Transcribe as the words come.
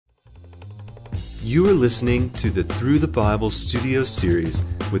You are listening to the Through the Bible studio series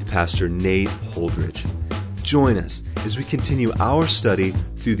with Pastor Nate Holdridge. Join us as we continue our study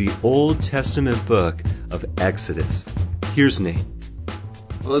through the Old Testament book of Exodus. Here's Nate.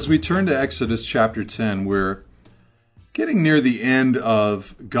 Well, as we turn to Exodus chapter 10, we're getting near the end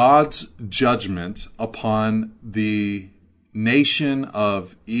of God's judgment upon the nation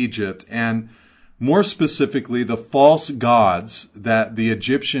of Egypt, and more specifically, the false gods that the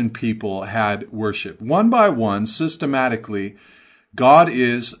Egyptian people had worshipped. One by one, systematically, God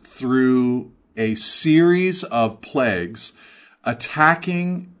is, through a series of plagues,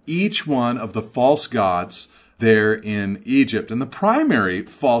 attacking each one of the false gods there in Egypt. And the primary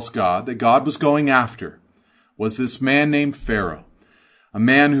false god that God was going after was this man named Pharaoh, a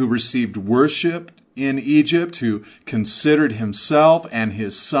man who received worship in Egypt, who considered himself and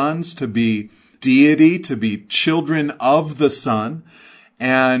his sons to be deity, to be children of the sun,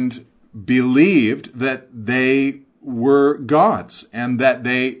 and believed that they were gods and that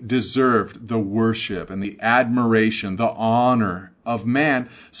they deserved the worship and the admiration, the honor of man,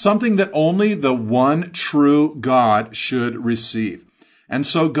 something that only the one true God should receive. And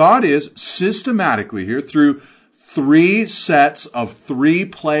so God is systematically here, through 3 sets of 3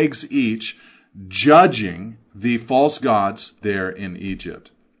 plagues each, judging the false gods there in Egypt,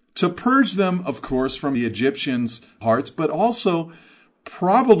 to purge them, of course, from the Egyptians' hearts, but also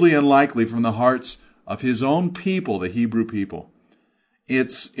probably and likely from the hearts of his own people, the Hebrew people.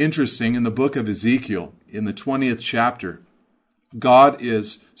 It's interesting, in the book of Ezekiel, in the 20th chapter, God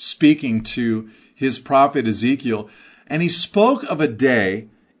is speaking to his prophet Ezekiel, and he spoke of a day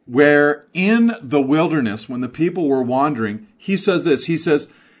where in the wilderness, when the people were wandering, he says this, he says,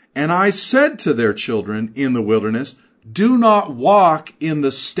 "And I said to their children in the wilderness, do not walk in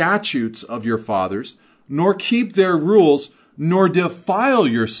the statutes of your fathers, nor keep their rules, nor defile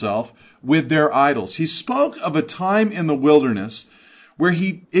yourself with their idols." He spoke of a time in the wilderness where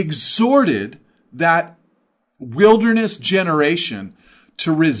he exhorted that wilderness generation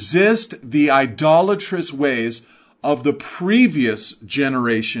to resist the idolatrous ways of the previous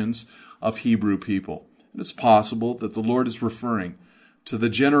generations of Hebrew people. And it's possible that the Lord is referring to the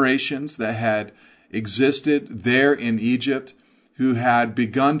generations that had existed there in Egypt, who had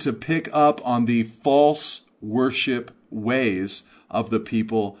begun to pick up on the false worship ways of the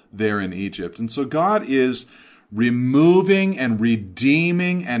people there in Egypt. And so God is removing and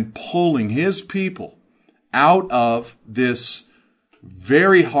redeeming and pulling his people out of this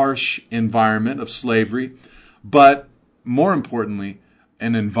very harsh environment of slavery, but more importantly,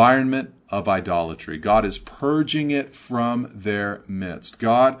 an environment of idolatry. God is purging it from their midst.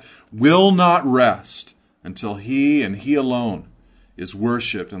 God will not rest until he and he alone is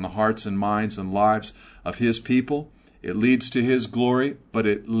worshipped in the hearts and minds and lives of his people. It leads to his glory, but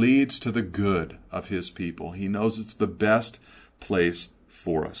it leads to the good of his people. He knows it's the best place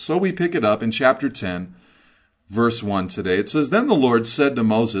for us. So we pick it up in chapter 10, verse 1 today. It says, "Then the Lord said to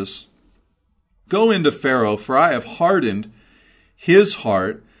Moses, go into Pharaoh, for I have hardened his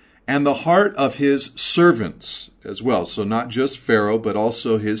heart and the heart of his servants as well." So not just Pharaoh, but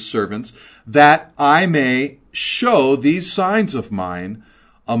also his servants, "that I may show these signs of mine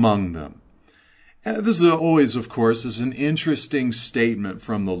among them." And this is always, of course, is an interesting statement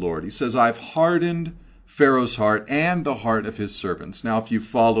from the Lord. He says, "I've hardened Pharaoh's heart and the heart of his servants." Now, if you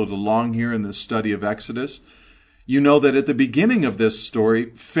followed along here in this study of Exodus, you know that at the beginning of this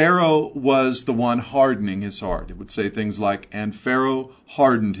story, Pharaoh was the one hardening his heart. It would say things like, "And Pharaoh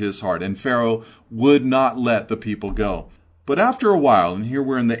hardened his heart," and Pharaoh would not let the people go. But after a while, and here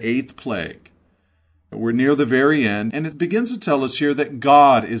we're in the 8th plague, we're near the very end, and it begins to tell us here that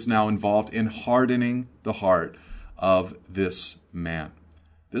God is now involved in hardening the heart of this man.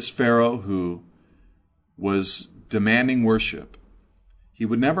 This Pharaoh who was demanding worship. He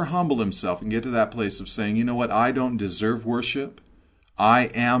would never humble himself and get to that place of saying, you know what, I don't deserve worship.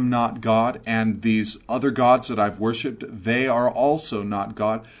 I am not God, and these other gods that I've worshipped, they are also not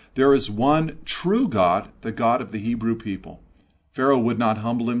God. There is one true God, the God of the Hebrew people. Pharaoh would not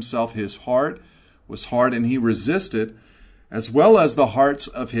humble himself. His heart was hard, and he resisted, as well as the hearts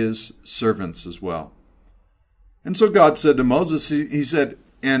of his servants as well. And so God said to Moses, he said,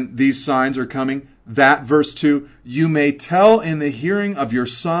 and these signs are coming, that, verse 2, "you may tell in the hearing of your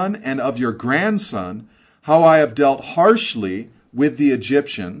son and of your grandson how I have dealt harshly with the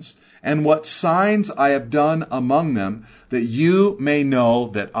Egyptians, and what signs I have done among them, that you may know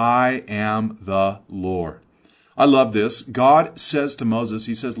that I am the Lord." I love this. God says to Moses,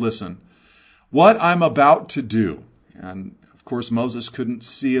 he says, listen, what I'm about to do, and of course Moses couldn't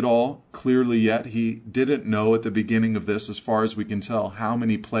see it all clearly yet. He didn't know at the beginning of this, as far as we can tell, how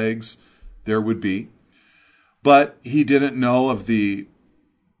many plagues there would be. But he didn't know of the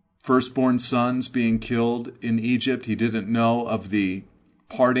firstborn sons being killed in Egypt. He didn't know of the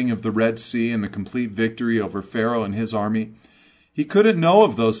parting of the Red Sea and the complete victory over Pharaoh and his army. He couldn't know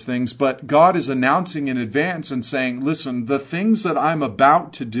of those things, but God is announcing in advance and saying, listen, the things that I'm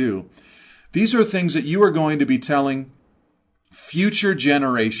about to do, these are things that you are going to be telling future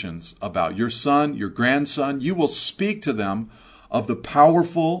generations about. Your son, your grandson, you will speak to them of the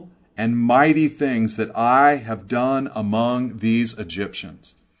powerful and mighty things that I have done among these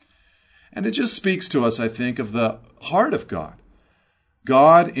Egyptians. And it just speaks to us, I think, of the heart of God.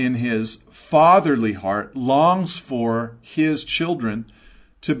 God, in his fatherly heart, longs for his children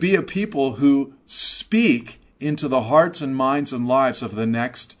to be a people who speak into the hearts and minds and lives of the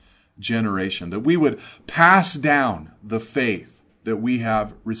next generation, that we would pass down the faith that we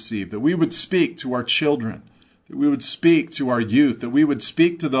have received, that we would speak to our children, that we would speak to our youth, that we would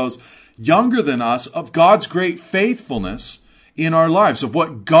speak to those younger than us of God's great faithfulness in our lives, of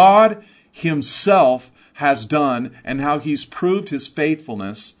what God himself has done and how he's proved his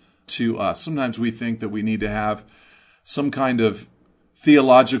faithfulness to us. Sometimes we think that we need to have some kind of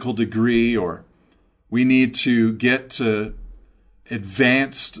theological degree, or we need to get to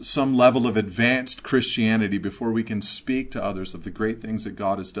some level of advanced Christianity before we can speak to others of the great things that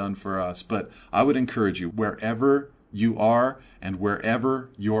God has done for us. But I would encourage you, wherever you are and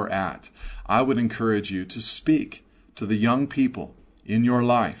wherever you're at, I would encourage you to speak to the young people in your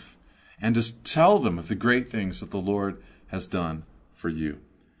life and just tell them of the great things that the Lord has done for you.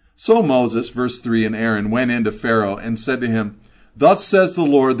 So Moses, verse 3, and Aaron went in to Pharaoh and said to him, Thus says the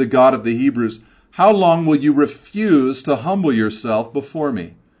Lord, the God of the Hebrews, How long will you refuse to humble yourself before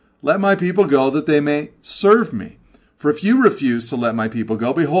me? Let my people go that they may serve me. For if you refuse to let my people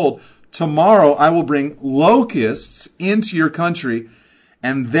go, behold, tomorrow I will bring locusts into your country,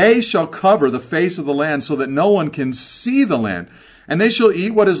 and they shall cover the face of the land so that no one can see the land. And they shall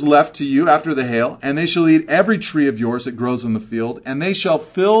eat what is left to you after the hail, and they shall eat every tree of yours that grows in the field, and they shall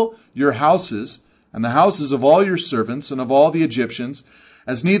fill your houses and the houses of all your servants and of all the Egyptians,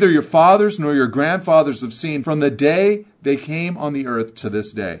 as neither your fathers nor your grandfathers have seen from the day they came on the earth to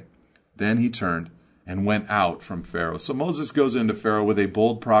this day. Then he turned and went out from Pharaoh. So Moses goes into Pharaoh with a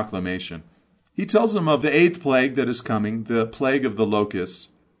bold proclamation. He tells him of the 8th plague that is coming, the plague of the locusts.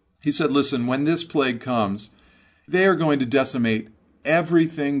 He said, listen, when this plague comes, they are going to decimate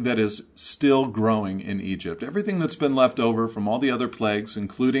everything that is still growing in Egypt. Everything that's been left over from all the other plagues,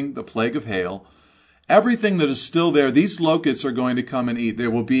 including the plague of hail, everything that is still there, these locusts are going to come and eat. They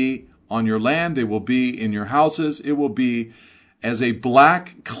will be on your land. They will be in your houses. It will be as a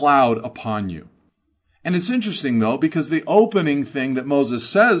black cloud upon you. And it's interesting, though, because the opening thing that Moses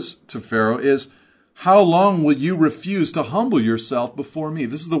says to Pharaoh is, How long will you refuse to humble yourself before me?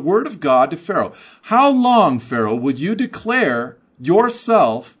 This is the word of God to Pharaoh. How long, Pharaoh, will you declare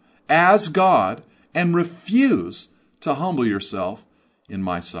yourself as God and refuse to humble yourself in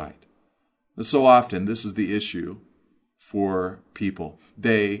my sight? So often, this is the issue for people.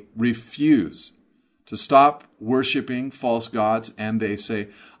 They refuse to stop worshiping false gods, and they say,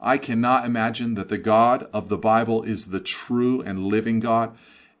 I cannot imagine that the God of the Bible is the true and living God.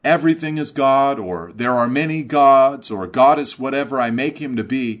 Everything is God, or there are many gods, or God is whatever I make him to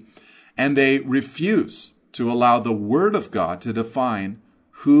be. And they refuse to allow the Word of God to define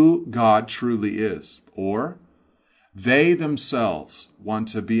who God truly is. Or they themselves want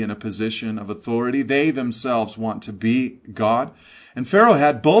to be in a position of authority. They themselves want to be God. And Pharaoh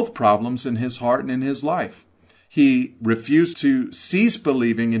had both problems in his heart and in his life. He refused to cease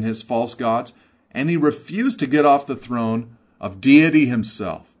believing in his false gods, and he refused to get off the throne of deity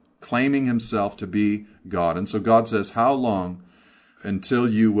himself, claiming himself to be God. And so God says, how long until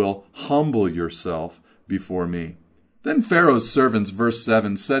you will humble yourself before me? Then Pharaoh's servants, verse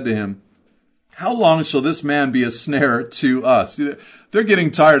 7, said to him, How long shall this man be a snare to us? They're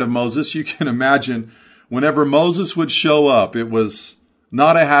getting tired of Moses. You can imagine whenever Moses would show up, it was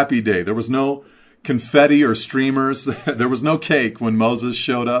not a happy day. There was no confetti or streamers. There was no cake when Moses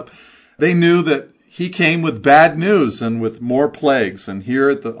showed up. They knew that he came with bad news and with more plagues. And here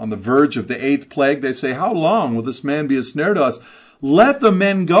on the verge of the 8th plague, they say, How long will this man be a snare to us? Let the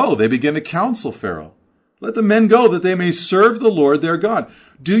men go. They begin to counsel Pharaoh. Let the men go that they may serve the Lord their God.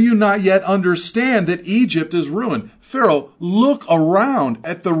 Do you not yet understand that Egypt is ruined? Pharaoh, look around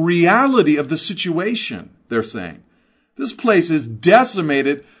at the reality of the situation, they're saying. This place is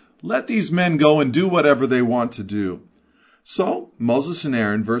decimated. Let these men go and do whatever they want to do. So Moses and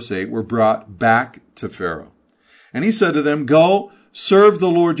Aaron, verse 8, were brought back to Pharaoh. And he said to them, Go, serve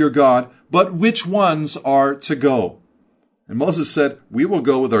the Lord your God, but which ones are to go? And Moses said, we will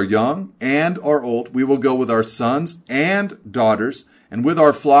go with our young and our old. We will go with our sons and daughters, and with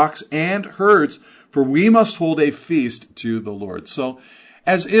our flocks and herds, for we must hold a feast to the Lord. So,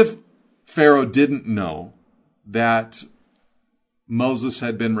 as if Pharaoh didn't know that Moses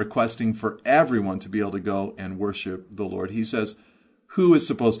had been requesting for everyone to be able to go and worship the Lord, he says, who is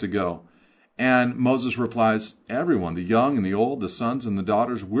supposed to go? And Moses replies, everyone, the young and the old, the sons and the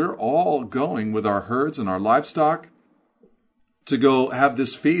daughters, we're all going with our herds and our livestock to go have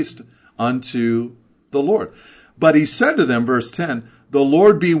this feast unto the Lord. But he said to them, verse 10, the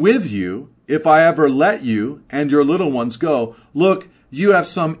Lord be with you if I ever let you and your little ones go. Look, you have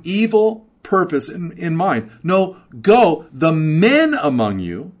some evil purpose in mind. No, go, the men among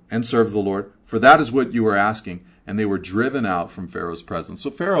you, and serve the Lord, for that is what you are asking. And they were driven out from Pharaoh's presence. So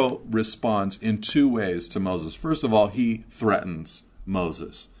Pharaoh responds in two ways to Moses. First of all, he threatens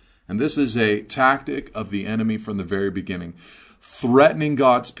Moses. And this is a tactic of the enemy from the very beginning. Threatening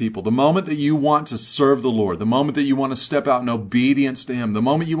God's people. The moment that you want to serve the Lord, the moment that you want to step out in obedience to Him, the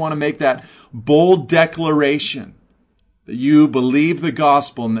moment you want to make that bold declaration that you believe the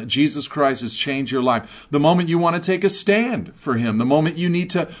gospel and that Jesus Christ has changed your life, the moment you want to take a stand for Him, the moment you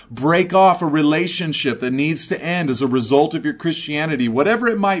need to break off a relationship that needs to end as a result of your Christianity, whatever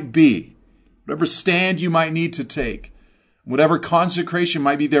it might be, whatever stand you might need to take, whatever consecration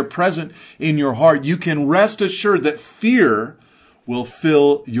might be there present in your heart, you can rest assured that fear will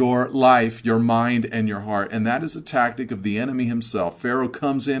fill your life, your mind, and your heart. And that is a tactic of the enemy himself. Pharaoh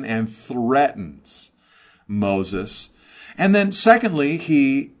comes in and threatens Moses. And then secondly,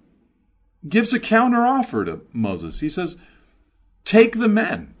 he gives a counter offer to Moses. He says, take the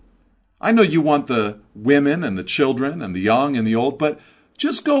men. I know you want the women and the children and the young and the old, but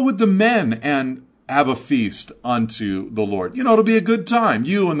just go with the men and have a feast unto the Lord. You know, it'll be a good time,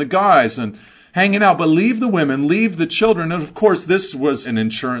 you and the guys and hanging out, but leave the women, leave the children. And of course, this was an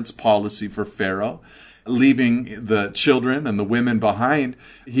insurance policy for Pharaoh, leaving the children and the women behind.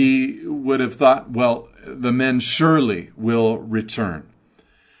 He would have thought, well, the men surely will return.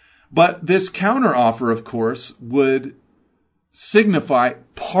 But this counteroffer, of course, would signify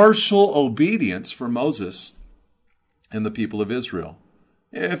partial obedience for Moses and the people of Israel.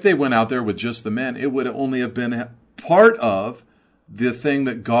 If they went out there with just the men, it would only have been part of the thing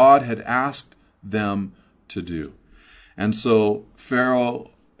that God had asked them to do. And so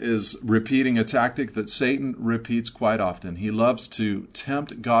Pharaoh is repeating a tactic that Satan repeats quite often. He loves to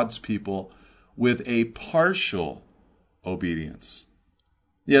tempt God's people with a partial obedience.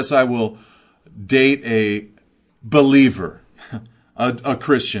 Yes, I will date a believer, a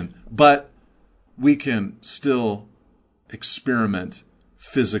Christian, but we can still experiment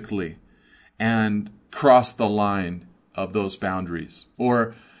physically and cross the line of those boundaries.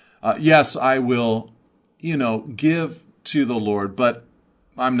 Or, yes, I will, give to the Lord, but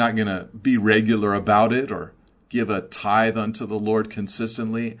I'm not going to be regular about it or give a tithe unto the Lord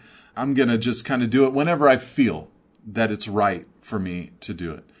consistently. I'm going to just kind of do it whenever I feel that it's right for me to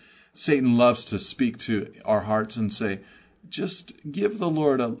do it. Satan loves to speak to our hearts and say, just give the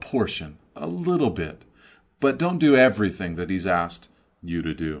Lord a portion, a little bit, but don't do everything that He's asked you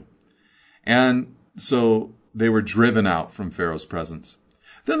to do. And so they were driven out from Pharaoh's presence.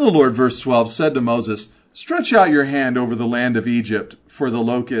 Then the Lord, verse 12, said to Moses, stretch out your hand over the land of Egypt for the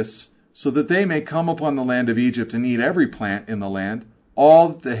locusts, so that they may come upon the land of Egypt and eat every plant in the land, all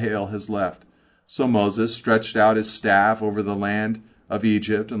that the hail has left. So Moses stretched out his staff over the land of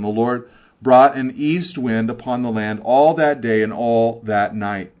Egypt, and the Lord brought an east wind upon the land all that day and all that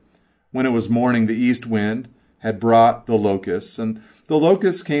night. When it was morning, the east wind had brought the locusts, and the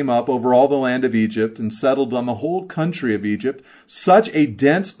locusts came up over all the land of Egypt and settled on the whole country of Egypt, such a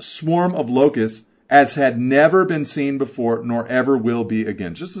dense swarm of locusts as had never been seen before, nor ever will be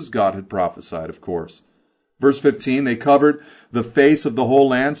again. Just as God had prophesied, of course. Verse 15, they covered the face of the whole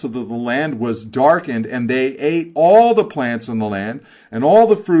land so that the land was darkened, and they ate all the plants on the land and all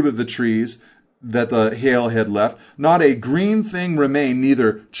the fruit of the trees that the hail had left. Not a green thing remained,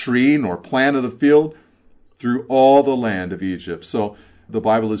 neither tree nor plant of the field, through all the land of Egypt. So the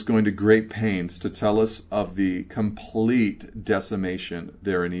Bible is going to great pains to tell us of the complete decimation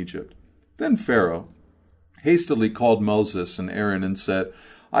there in Egypt. Then Pharaoh hastily called Moses and Aaron and said,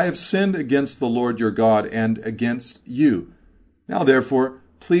 I have sinned against the Lord your God and against you. Now therefore,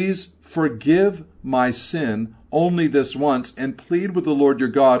 please forgive my sin only this once, and plead with the Lord your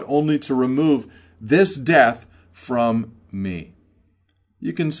God only to remove this death from me.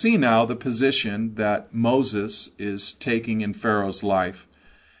 You can see now the position that Moses is taking in Pharaoh's life,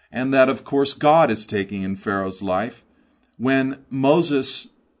 and that, of course, God is taking in Pharaoh's life. When Moses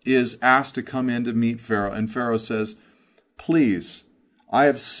is asked to come in to meet Pharaoh, and Pharaoh says, please, I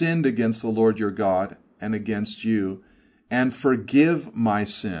have sinned against the Lord your God and against you, and forgive my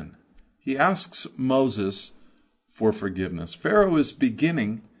sin. He asks Moses for forgiveness. Pharaoh is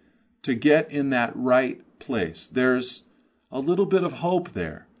beginning to get in that right place. There's a little bit of hope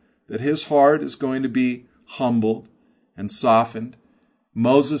there, that his heart is going to be humbled and softened.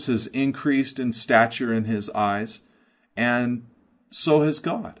 Moses has increased in stature in his eyes, and so has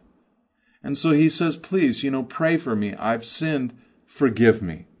God. And so he says, please, pray for me. I've sinned. Forgive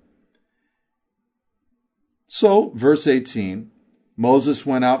me. So, verse 18, Moses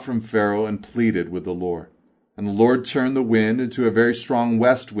went out from Pharaoh and pleaded with the Lord. And the Lord turned the wind into a very strong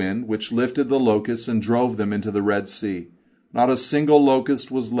west wind, which lifted the locusts and drove them into the Red Sea. Not a single locust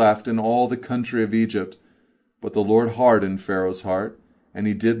was left in all the country of Egypt. But the Lord hardened Pharaoh's heart, and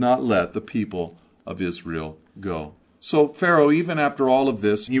he did not let the people of Israel go. So Pharaoh, even after all of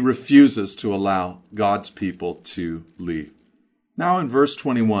this, he refuses to allow God's people to leave. Now in verse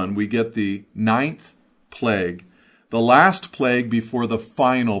 21, we get the 9th plague, the last plague before the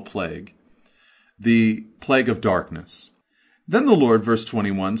final plague, the plague of darkness. Then the Lord, verse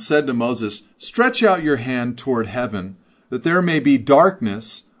 21, said to Moses, stretch out your hand toward heaven, that there may be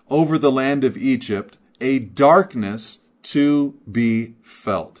darkness over the land of Egypt, a darkness to be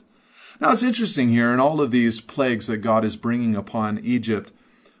felt. Now it's interesting here in all of these plagues that God is bringing upon Egypt.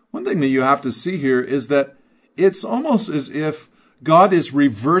 One thing that you have to see here is that it's almost as if God is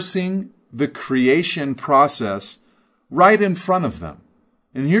reversing the creation process right in front of them.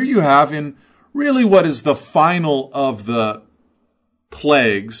 And here you have in really what is the final of the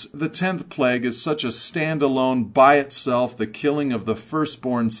plagues. The 10th plague is such a standalone by itself, the killing of the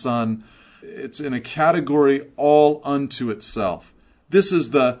firstborn son. It's in a category all unto itself. This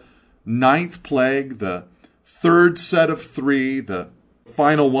is the 9th plague, the 3rd set of 3, the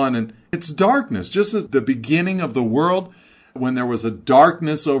final one. And it's darkness, just at the beginning of the world, when there was a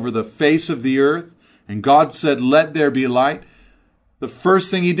darkness over the face of the earth, and God said, let there be light. The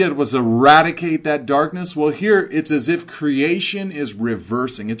first thing he did was eradicate that darkness. Well, here it's as if creation is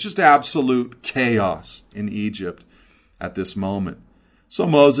reversing. It's just absolute chaos in Egypt at this moment. So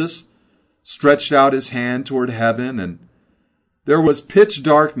Moses stretched out his hand toward heaven, and there was pitch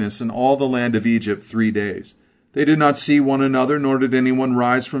darkness in all the land of Egypt 3 days. They did not see one another, nor did anyone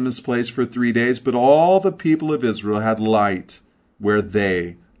rise from his place for 3 days, but all the people of Israel had light where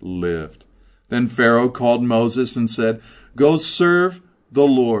they lived. Then Pharaoh called Moses and said, go serve the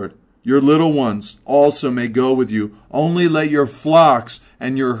Lord. Your little ones also may go with you. Only let your flocks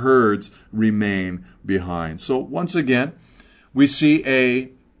and your herds remain behind. So once again, we see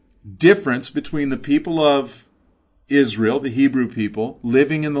a difference between the people of Israel, the Hebrew people,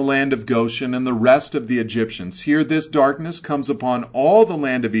 living in the land of Goshen, and the rest of the Egyptians. Here this darkness comes upon all the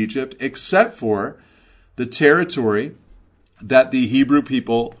land of Egypt except for the territory that the Hebrew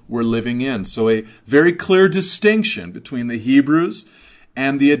people were living in. So a very clear distinction between the Hebrews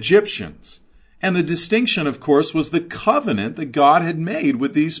and the Egyptians. And the distinction, of course, was the covenant that God had made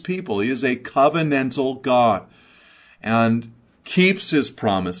with these people. He is a covenantal God and keeps his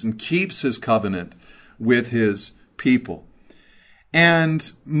promise and keeps his covenant with his people.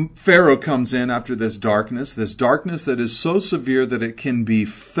 And Pharaoh comes in after this darkness that is so severe that it can be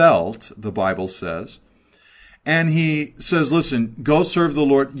felt, the Bible says. And he says, listen, go serve the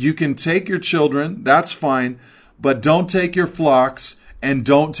Lord. You can take your children, that's fine, but don't take your flocks and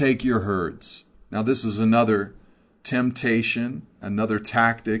don't take your herds. Now this is another temptation, another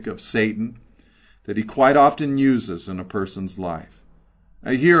tactic of Satan that he quite often uses in a person's life.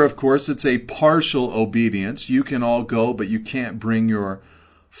 Now here, of course, it's a partial obedience. You can all go, but you can't bring your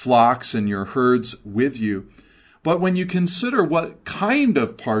flocks and your herds with you. But when you consider what kind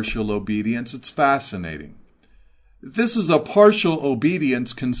of partial obedience, it's fascinating. This is a partial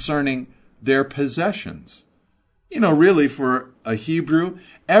obedience concerning their possessions. Really, for a Hebrew,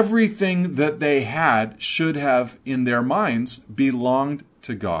 everything that they had should have, in their minds, belonged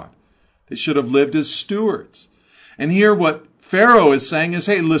to God. They should have lived as stewards. And here what Pharaoh is saying is,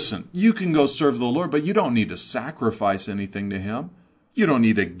 hey, listen, you can go serve the Lord, but you don't need to sacrifice anything to him. You don't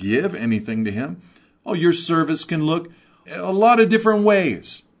need to give anything to him. Oh, your service can look a lot of different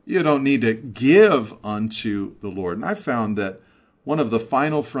ways. You don't need to give unto the Lord. And I found that one of the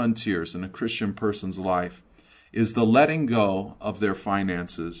final frontiers in a Christian person's life is the letting go of their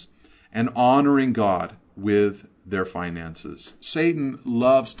finances and honoring God with their finances. Satan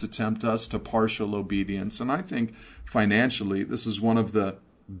loves to tempt us to partial obedience, and I think financially this is one of the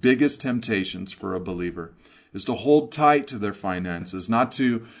biggest temptations for a believer, is to hold tight to their finances, not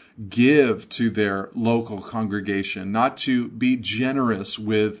to give to their local congregation, not to be generous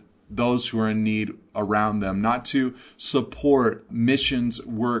with those who are in need around them, not to support missions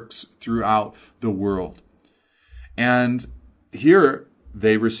works throughout the world. And here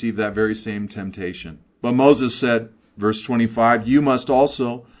they receive that very same temptation. But Moses said, verse 25, "You must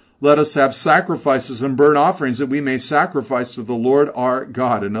also let us have sacrifices and burnt offerings that we may sacrifice to the Lord our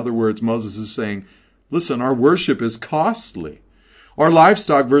God." In other words, Moses is saying, listen, our worship is costly. Our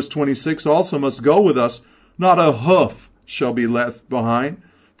livestock, verse 26, also must go with us. Not a hoof shall be left behind,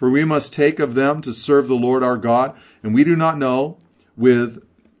 for we must take of them to serve the Lord our God. And we do not know with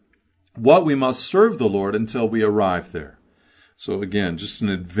what we must serve the Lord until we arrive there. So again, just an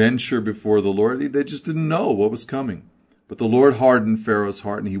adventure before the Lord. They just didn't know what was coming. But the Lord hardened Pharaoh's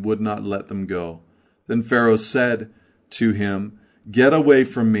heart, and he would not let them go. Then Pharaoh said to him, "Get away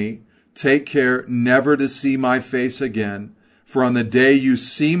from me. Take care never to see my face again. For on the day you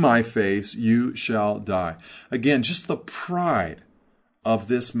see my face, you shall die." Again, just the pride of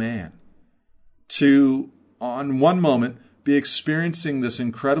this man to, on one moment, be experiencing this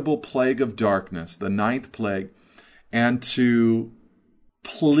incredible plague of darkness, the 9th plague, and to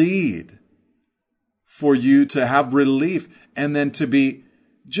plead for you to have relief, and then to be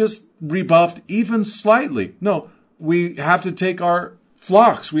just rebuffed even slightly. No, we have to take our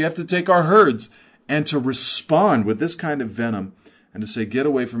flocks, we have to take our herds, and to respond with this kind of venom and to say, "Get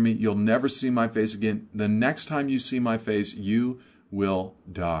away from me, you'll never see my face again. The next time you see my face, you will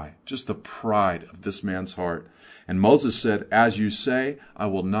die." Just the pride of this man's heart. And Moses said, "As you say, I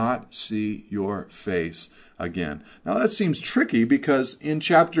will not see your face again." Now that seems tricky because in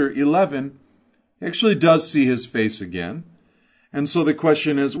chapter 11, he actually does see his face again. And so the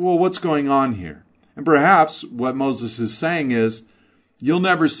question is, well, what's going on here? And perhaps what Moses is saying is, you'll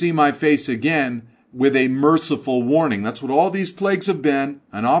never see my face again, with a merciful warning. That's what all these plagues have been,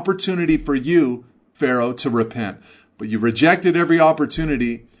 an opportunity for you, Pharaoh, to repent. But you've rejected every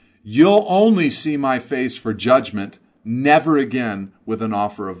opportunity. You'll only see my face for judgment, never again with an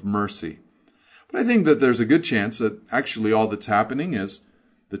offer of mercy. But I think that there's a good chance that actually all that's happening is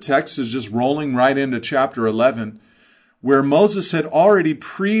the text is just rolling right into chapter 11, where Moses had already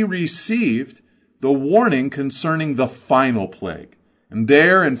pre-received the warning concerning the final plague. And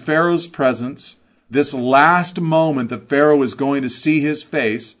there in Pharaoh's presence, this last moment that Pharaoh is going to see his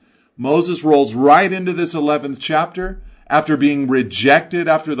face, Moses rolls right into this 11th chapter after being rejected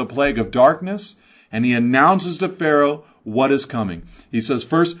after the plague of darkness, and he announces to Pharaoh what is coming. He says,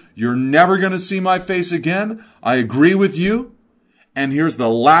 first, "You're never going to see my face again. I agree with you. And here's the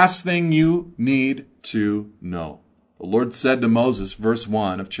last thing you need to know." The Lord said to Moses, verse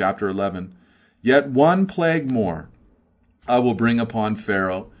 1 of chapter 11, "Yet one plague more I will bring upon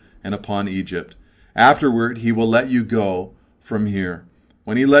Pharaoh and upon Egypt. Afterward, he will let you go from here.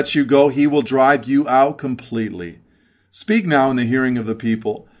 When he lets you go, he will drive you out completely. Speak now in the hearing of the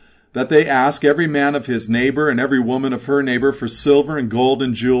people, that they ask every man of his neighbor and every woman of her neighbor for silver and gold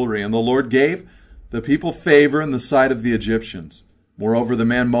and jewelry." And the Lord gave the people favor in the sight of the Egyptians. Moreover, the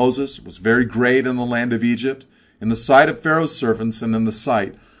man Moses was very great in the land of Egypt, in the sight of Pharaoh's servants and in the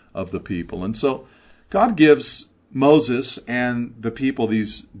sight of the people. And so God gives Moses and the people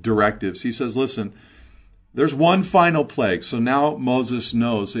these directives. He says, listen, there's one final plague. So now Moses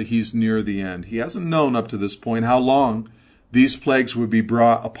knows that he's near the end. He hasn't known up to this point how long these plagues would be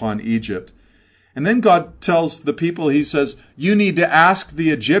brought upon Egypt. And then God tells the people, he says, you need to ask the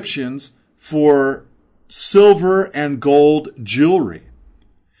Egyptians for silver and gold jewelry.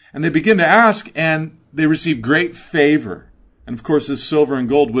 And they begin to ask, and they receive great favor. And of course, this silver and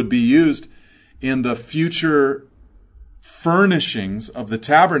gold would be used in the future furnishings of the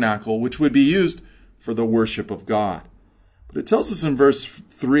tabernacle, which would be used for the worship of God. But it tells us in verse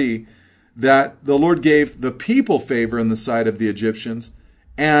 3 that the Lord gave the people favor in the sight of the Egyptians,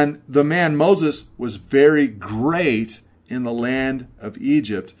 and the man Moses was very great in the land of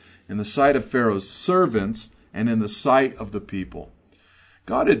Egypt, in the sight of Pharaoh's servants, and in the sight of the people.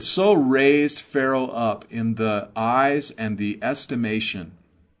 God had so raised Pharaoh up in the eyes and the estimation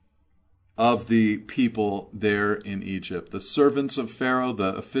of the people there in Egypt. The servants of Pharaoh,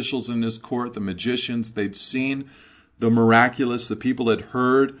 the officials in his court, the magicians, they'd seen the miraculous. The people had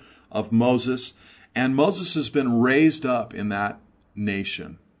heard of Moses, and Moses has been raised up in that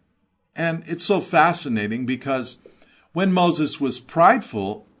nation. And it's so fascinating because when Moses was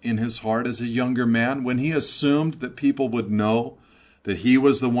prideful in his heart as a younger man, when he assumed that people would know that he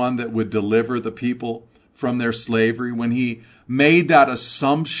was the one that would deliver the people from their slavery, when he made that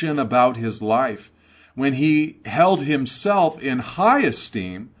assumption about his life, when he held himself in high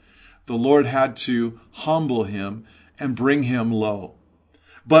esteem, the Lord had to humble him and bring him low.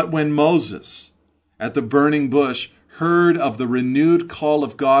 But when Moses, at the burning bush, heard of the renewed call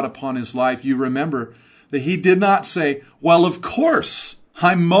of God upon his life, you remember that he did not say, well, of course,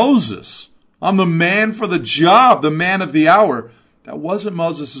 I'm Moses. I'm the man for the job, the man of the hour. That wasn't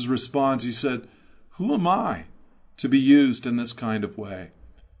Moses' response. He said, who am I to be used in this kind of way?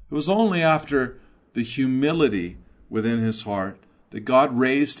 It was only after the humility within his heart that God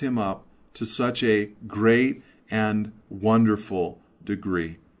raised him up to such a great and wonderful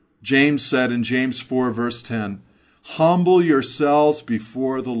degree. James said in James 4, verse 10, humble yourselves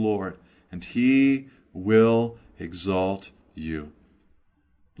before the Lord, and he will exalt you.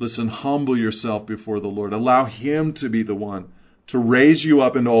 Listen, humble yourself before the Lord. Allow him to be the one to raise you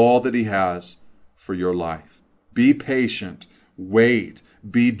up into all that he has for your life. Be patient. Wait.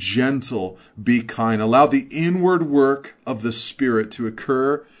 Be gentle. Be kind. Allow the inward work of the Spirit to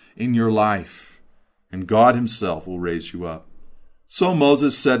occur in your life, and God himself will raise you up. So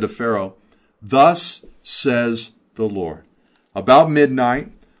Moses said to Pharaoh, thus says the Lord, about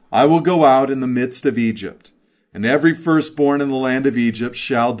midnight I will go out in the midst of Egypt, and every firstborn in the land of Egypt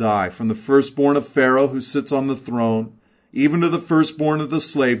shall die, from the firstborn of Pharaoh who sits on the throne, even to the firstborn of the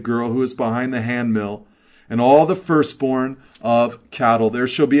slave girl who is behind the handmill, and all the firstborn of cattle. There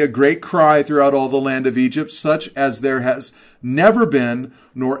shall be a great cry throughout all the land of Egypt, such as there has never been,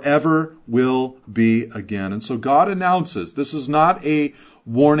 nor ever will be again. And so God announces, this is not a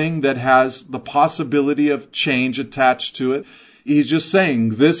warning that has the possibility of change attached to it. He's just saying,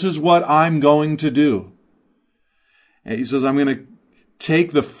 this is what I'm going to do. And he says, I'm going to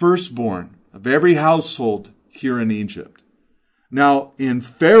take the firstborn of every household here in Egypt. Now, in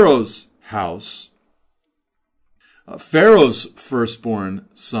Pharaoh's house, Pharaoh's firstborn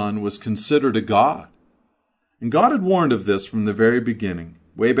son was considered a god. And God had warned of this from the very beginning.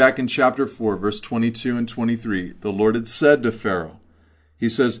 Way back in chapter 4, verse 22 and 23, the Lord had said to Pharaoh, he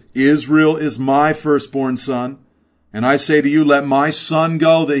says, Israel is my firstborn son, and I say to you, let my son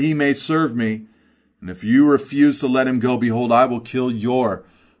go that he may serve me. And if you refuse to let him go, behold, I will kill your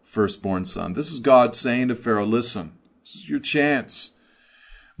firstborn son. This is God saying to Pharaoh, listen, this is your chance.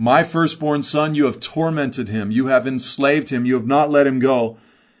 My firstborn son, you have tormented him. You have enslaved him. You have not let him go.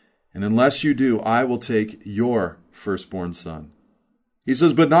 And unless you do, I will take your firstborn son. He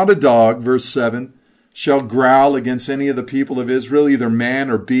says, but not a dog, verse 7, shall growl against any of the people of Israel, either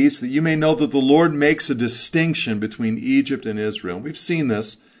man or beast, that you may know that the Lord makes a distinction between Egypt and Israel. We've seen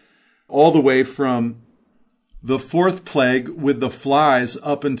this all the way from the fourth plague with the flies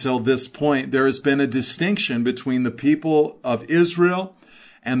up until this point. There has been a distinction between the people of Israel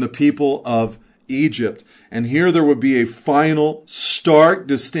and the people of Egypt. And here there would be a final, stark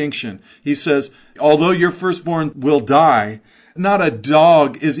distinction. He says, although your firstborn will die, not a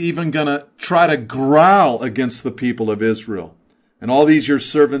dog is even going to try to growl against the people of Israel. And all these your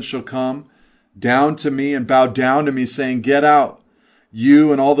servants shall come down to me and bow down to me, saying, get out,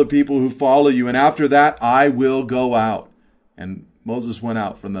 you and all the people who follow you. And after that, I will go out. And Moses went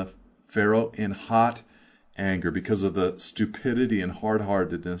out from the Pharaoh in hot anger because of the stupidity and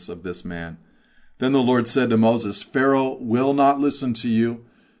hard-heartedness of this man. Then the Lord said to Moses, Pharaoh will not listen to you,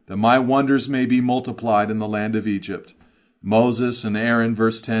 that my wonders may be multiplied in the land of Egypt. Moses and Aaron,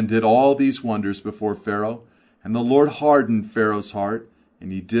 verse 10, did all these wonders before Pharaoh, and the Lord hardened Pharaoh's heart,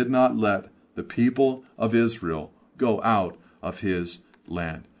 and he did not let the people of Israel go out of his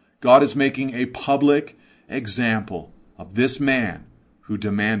land. God is making a public example of this man who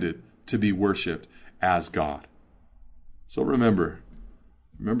demanded to be worshipped as God. So remember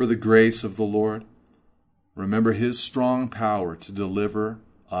the grace of the Lord. Remember his strong power to deliver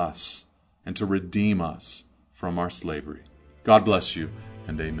us and to redeem us from our slavery. God bless you,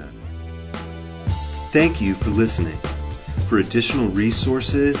 and amen. Thank you for listening. For additional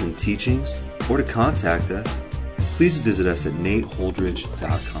resources and teachings, or to contact us, please visit us at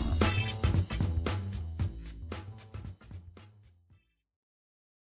nateholdridge.com.